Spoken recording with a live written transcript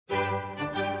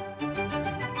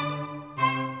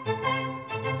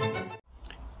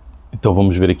Então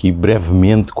vamos ver aqui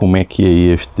brevemente como é que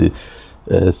é este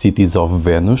Cities of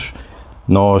Venus.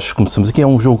 Nós começamos aqui, é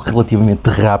um jogo relativamente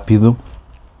rápido,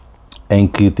 em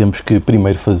que temos que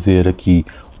primeiro fazer aqui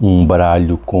um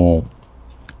baralho com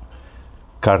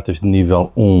cartas de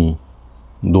nível 1,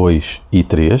 2 e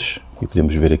 3, e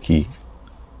podemos ver aqui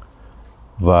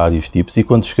vários tipos, e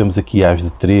quando chegamos aqui às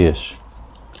de 3,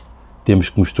 temos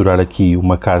que misturar aqui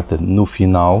uma carta no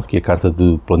final, que é a carta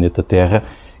do planeta Terra,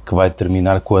 que vai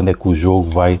determinar quando é que o jogo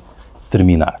vai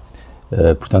terminar.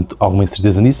 Portanto, alguma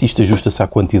incerteza nisso. Isto ajusta-se à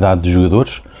quantidade de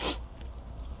jogadores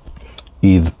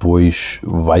e depois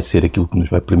vai ser aquilo que nos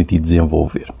vai permitir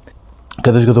desenvolver.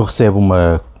 Cada jogador recebe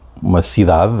uma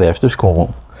cidade destas com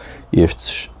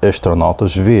estes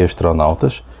astronautas,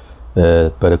 astronautas,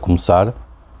 para começar,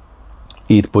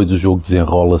 e depois o jogo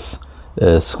desenrola-se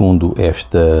segundo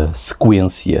esta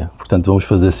sequência. Portanto, vamos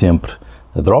fazer sempre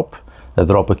a drop. A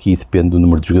drop aqui depende do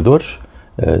número de jogadores.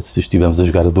 Se estivermos a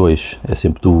jogar a 2, é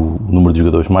sempre do número de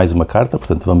jogadores mais uma carta.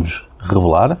 Portanto, vamos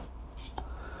revelar.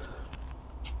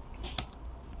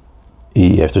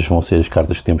 E estas vão ser as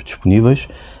cartas que temos disponíveis.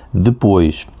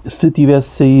 Depois, se tivesse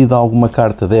saído alguma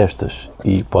carta destas,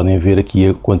 e podem ver aqui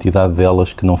a quantidade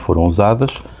delas que não foram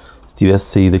usadas, se tivesse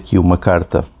saído aqui uma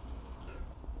carta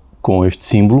com este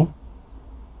símbolo,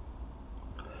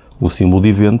 o símbolo de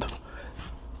evento,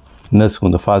 na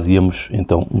segunda fase íamos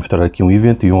então mostrar aqui um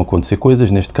evento e iam acontecer coisas.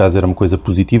 Neste caso era uma coisa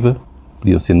positiva,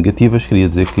 podiam ser negativas, queria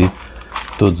dizer que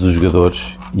todos os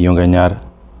jogadores iam ganhar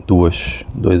dois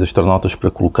astronautas para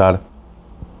colocar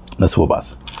na sua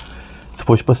base.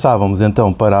 Depois passávamos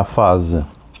então para a fase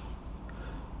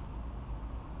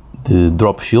de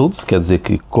Drop Shields, quer dizer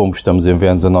que, como estamos em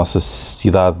Vênus, a nossa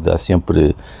cidade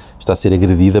está a ser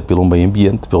agredida pelo meio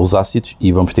ambiente, pelos ácidos,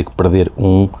 e vamos ter que perder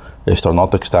um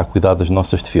astronauta que está a cuidar das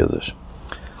nossas defesas.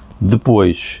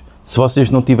 Depois, se vocês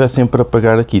não tivessem para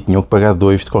pagar aqui, tinham que pagar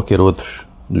 2 de qualquer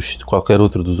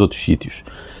outro dos outros sítios.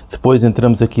 Depois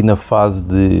entramos aqui na fase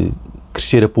de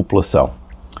crescer a população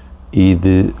e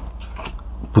de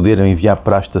poder enviar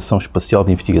para a Estação Espacial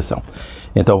de Investigação.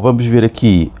 Então vamos ver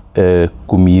aqui a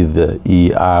comida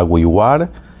e a água e o ar.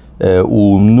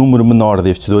 O número menor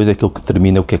destes dois é aquele que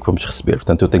determina o que é que vamos receber.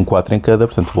 Portanto, eu tenho 4 em cada,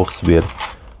 portanto vou receber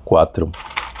 4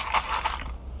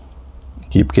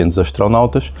 aqui pequenos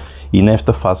astronautas, e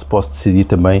nesta fase posso decidir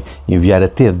também enviar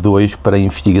até 2 para a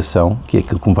investigação, que é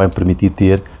aquilo que me vai permitir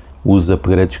ter os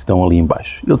upgrades que estão ali em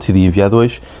baixo. Eu decidi enviar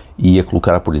 2 e ia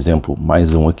colocar, por exemplo,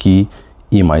 mais um aqui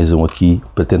e mais um aqui,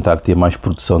 para tentar ter mais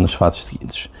produção nas fases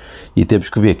seguintes. E temos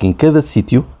que ver que em cada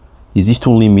sítio existe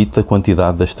um limite da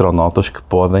quantidade de astronautas que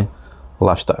podem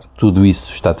lá estar. Tudo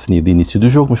isso está definido de início do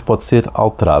jogo, mas pode ser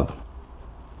alterado.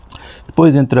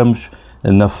 Depois entramos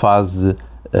na fase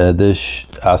das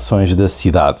ações da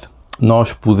cidade.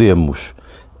 Nós podemos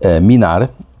minar.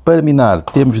 Para minar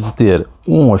temos de ter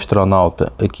um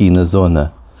astronauta aqui na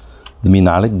zona de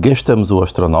minar. Gastamos o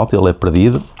astronauta, ele é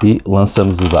perdido, e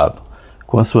lançamos o dado.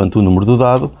 Consoante o número do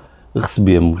dado,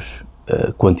 recebemos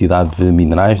a quantidade de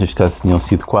minerais. Neste caso tinham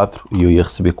sido 4 e eu ia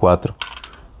receber 4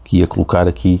 que ia colocar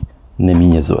aqui na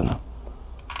minha zona.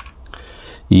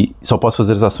 E só posso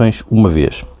fazer as ações uma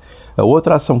vez. A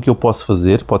outra ação que eu posso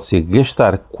fazer pode ser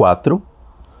gastar 4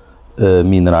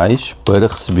 minerais para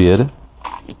receber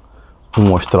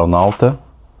um astronauta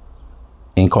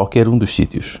em qualquer um dos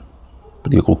sítios.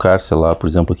 Podia colocar, sei lá, por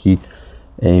exemplo, aqui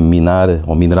em minar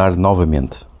ou minerar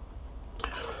novamente.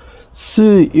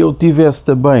 Se eu tivesse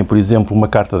também, por exemplo, uma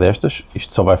carta destas,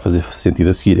 isto só vai fazer sentido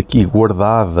a seguir, aqui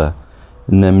guardada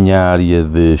na minha área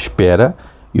de espera,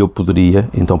 eu poderia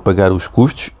então pagar os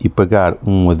custos e pagar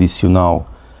um adicional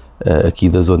aqui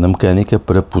da zona mecânica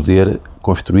para poder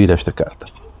construir esta carta.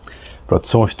 Pronto,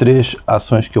 são as 3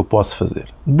 ações que eu posso fazer.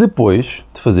 Depois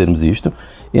de fazermos isto,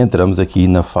 entramos aqui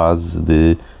na fase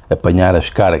de apanhar as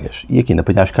cargas. E aqui na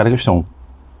apanhar as cargas são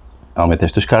realmente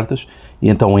estas cartas, e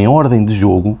então em ordem de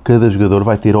jogo, cada jogador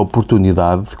vai ter a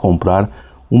oportunidade de comprar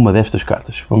uma destas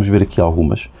cartas. Vamos ver aqui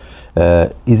algumas.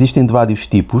 Existem de vários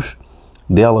tipos,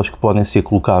 delas que podem ser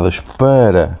colocadas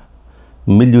para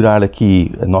melhorar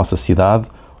aqui a nossa cidade,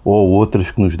 ou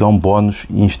outras que nos dão bónus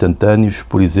instantâneos.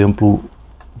 Por exemplo,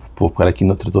 vou pegar aqui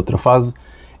noutra fase,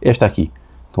 esta aqui.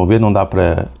 Estão a ver? Não dá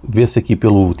para ver-se aqui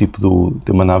pelo tipo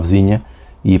de uma navezinha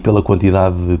e pela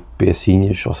quantidade de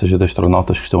pecinhas, ou seja, de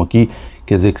astronautas que estão aqui.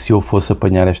 Quer dizer que se eu fosse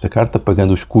apanhar esta carta,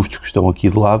 pagando os custos que estão aqui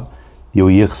de lado,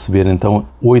 eu ia receber então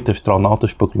 8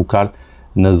 astronautas para colocar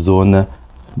na zona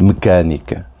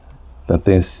mecânica. Portanto,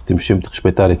 temos sempre de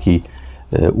respeitar aqui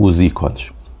os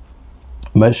ícones.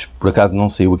 Mas, por acaso, não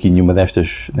saiu aqui nenhuma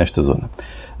destas nesta zona.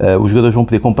 Os jogadores vão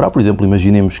poder comprar, por exemplo,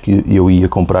 imaginemos que eu ia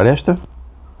comprar esta,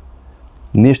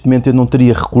 Neste momento eu não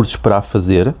teria recursos para a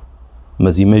fazer,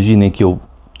 mas imaginem que eu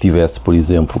tivesse, por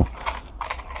exemplo,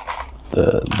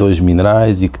 2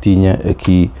 minerais e que tinha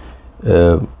aqui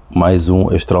mais um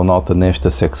astronauta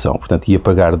nesta secção. Portanto, ia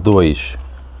pagar 2,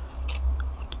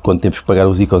 quando temos que pagar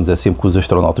os ícones é sempre com os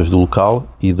astronautas do local,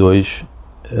 e 2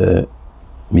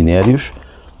 minérios.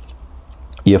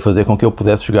 Ia fazer com que eu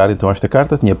pudesse jogar então esta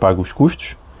carta, tinha pago os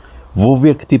custos. Vou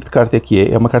ver que tipo de carta é que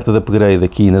é. É uma carta de upgrade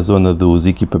aqui na zona dos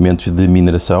equipamentos de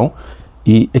mineração,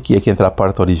 e aqui é que entra a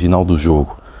parte original do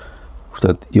jogo.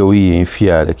 Portanto, eu ia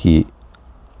enfiar aqui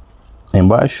em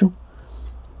baixo,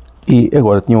 e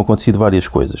agora tinham acontecido várias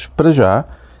coisas. Para já,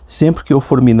 sempre que eu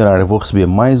for minerar eu vou receber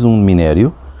mais um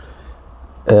minério.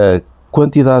 A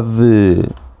quantidade de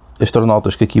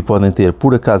astronautas que aqui podem ter,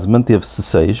 por acaso manteve-se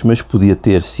 6, mas podia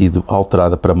ter sido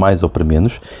alterada para mais ou para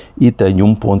menos, e tenho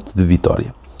um ponto de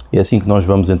vitória. É assim que nós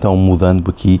vamos então mudando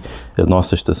aqui a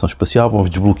nossa estação espacial, vamos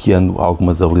desbloqueando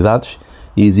algumas habilidades,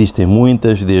 e existem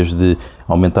muitas, desde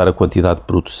aumentar a quantidade de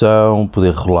produção,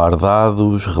 poder rolar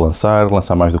dados, lançar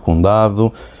mais do que um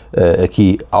dado.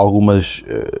 Aqui algumas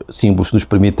símbolos que nos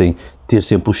permitem ter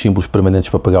sempre os símbolos permanentes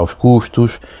para pagar os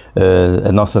custos.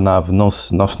 A nossa nave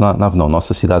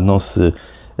nossa cidade não se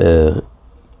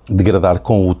degradar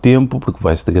com o tempo, porque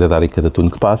vai se degradar em cada turno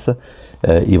que passa,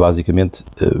 e basicamente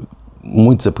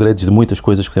muitos upgrades de muitas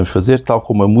coisas que podemos fazer, tal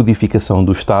como a modificação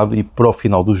do estado, e para o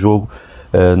final do jogo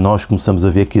nós começamos a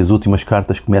ver que as últimas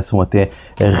cartas começam até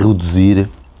a reduzir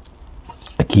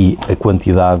aqui a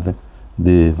quantidade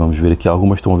de, vamos ver aqui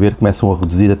algumas, estão a ver, começam a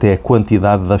reduzir até a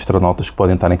quantidade de astronautas que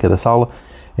podem estar em cada sala,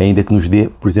 ainda que nos dê,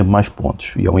 por exemplo, mais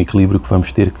pontos, e é um equilíbrio que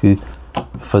vamos ter que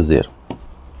fazer.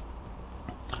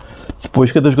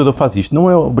 Depois, cada jogador faz isto,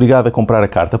 não é obrigado a comprar a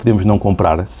carta, podemos não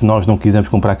comprar. Se nós não quisermos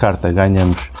comprar a carta,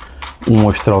 ganhamos um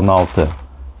astronauta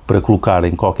para colocar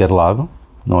em qualquer lado,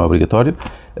 não é obrigatório,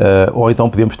 ou então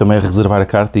podemos também reservar a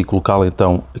carta e colocá-la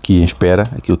então aqui em espera,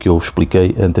 aquilo que eu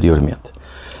expliquei anteriormente.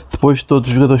 Depois de todos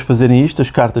os jogadores fazerem isto, as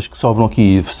cartas que sobram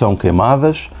aqui são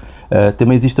queimadas.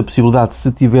 Também existe a possibilidade,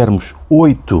 se tivermos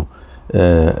 8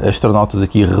 astronautas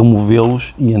aqui,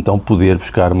 removê-los e então poder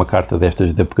buscar uma carta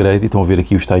destas de upgrade. E estão a ver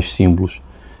aqui os tais símbolos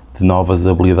de novas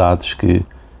habilidades que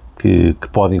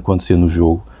podem acontecer no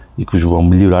jogo e que vos vão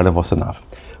melhorar a vossa nave.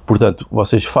 Portanto,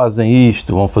 vocês fazem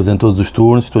isto, vão fazendo todos os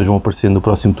turnos, depois vão aparecendo no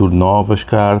próximo turno novas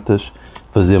cartas,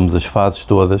 fazemos as fases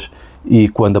todas, e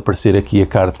quando aparecer aqui a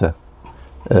carta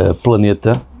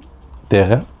planeta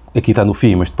Terra, aqui está no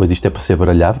fim, mas depois isto é para ser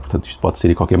baralhado, portanto isto pode ser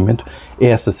em qualquer momento,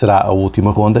 essa será a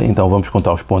última ronda, então vamos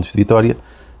contar os pontos de vitória,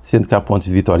 sendo que há pontos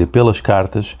de vitória pelas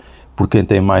cartas, por quem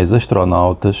tem mais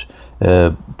astronautas,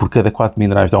 por cada 4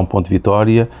 minerais dá um ponto de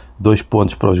vitória, 2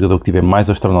 pontos para o jogador que tiver mais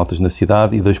astronautas na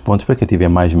cidade e 2 pontos para quem tiver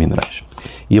mais minerais.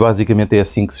 E basicamente é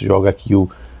assim que se joga aqui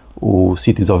o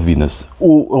Cities of Venus.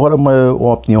 Agora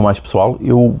uma opinião mais pessoal,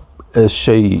 eu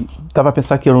estava a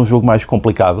pensar que era um jogo mais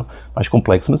complicado, mais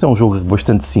complexo, mas é um jogo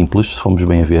bastante simples, se formos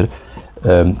bem a ver,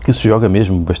 que se joga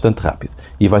mesmo bastante rápido,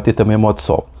 e vai ter também modo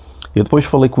solo. Eu depois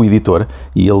falei com o editor,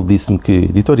 e ele disse-me que,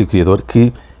 editor e o criador,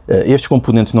 que estes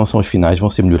componentes não são os finais, vão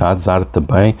ser melhorados, a arte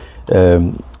também,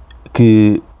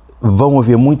 que vão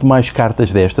haver muito mais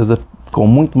cartas destas, com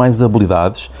muito mais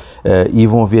habilidades, e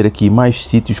vão haver aqui mais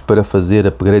sítios para fazer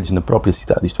upgrades na própria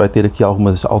cidade. Isto vai ter aqui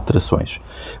algumas alterações.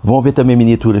 Vão haver também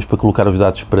miniaturas para colocar os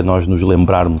dados, para nós nos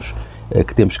lembrarmos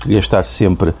que temos que gastar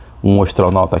sempre um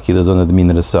astronauta aqui da zona de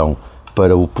mineração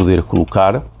para o poder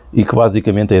colocar, e que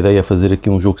basicamente a ideia é fazer aqui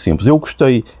um jogo simples. Eu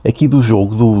gostei aqui do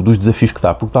jogo, dos desafios que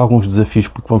dá, porque dá alguns desafios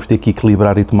porque vamos ter que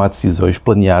equilibrar e tomar decisões,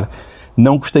 planear.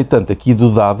 Não gostei tanto aqui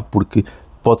do dado porque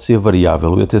pode ser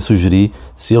variável. Eu até sugeri,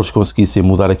 se eles conseguissem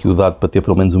mudar aqui o dado para ter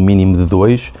pelo menos um mínimo de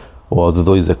 2, ou de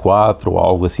 2 a 4, ou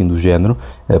algo assim do género,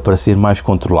 para ser mais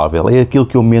controlável. É aquilo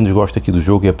que eu menos gosto aqui do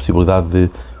jogo, é a possibilidade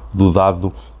do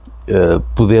dado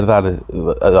poder dar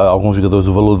a alguns jogadores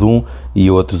o valor de 1 e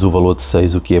a outros o valor de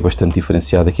 6, o que é bastante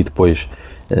diferenciado aqui depois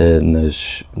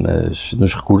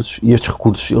nos recursos. E estes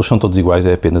recursos, eles são todos iguais,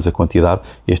 é apenas a quantidade.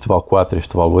 Este vale 4,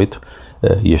 este vale 8,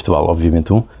 e este vale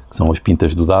obviamente 1, que são as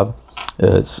pintas do dado.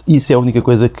 Isso é a única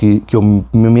coisa que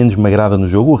menos me agrada no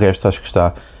jogo. O resto acho que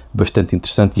está bastante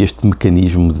interessante, e este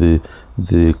mecanismo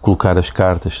de colocar as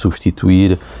cartas,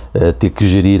 substituir, ter que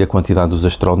gerir a quantidade dos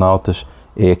astronautas,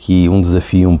 é aqui um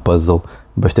desafio, um puzzle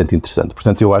bastante interessante.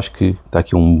 Portanto, eu acho que está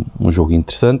aqui um jogo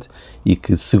interessante e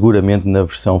que seguramente na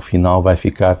versão final vai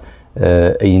ficar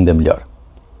ainda melhor.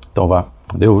 Então vá,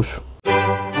 adeus!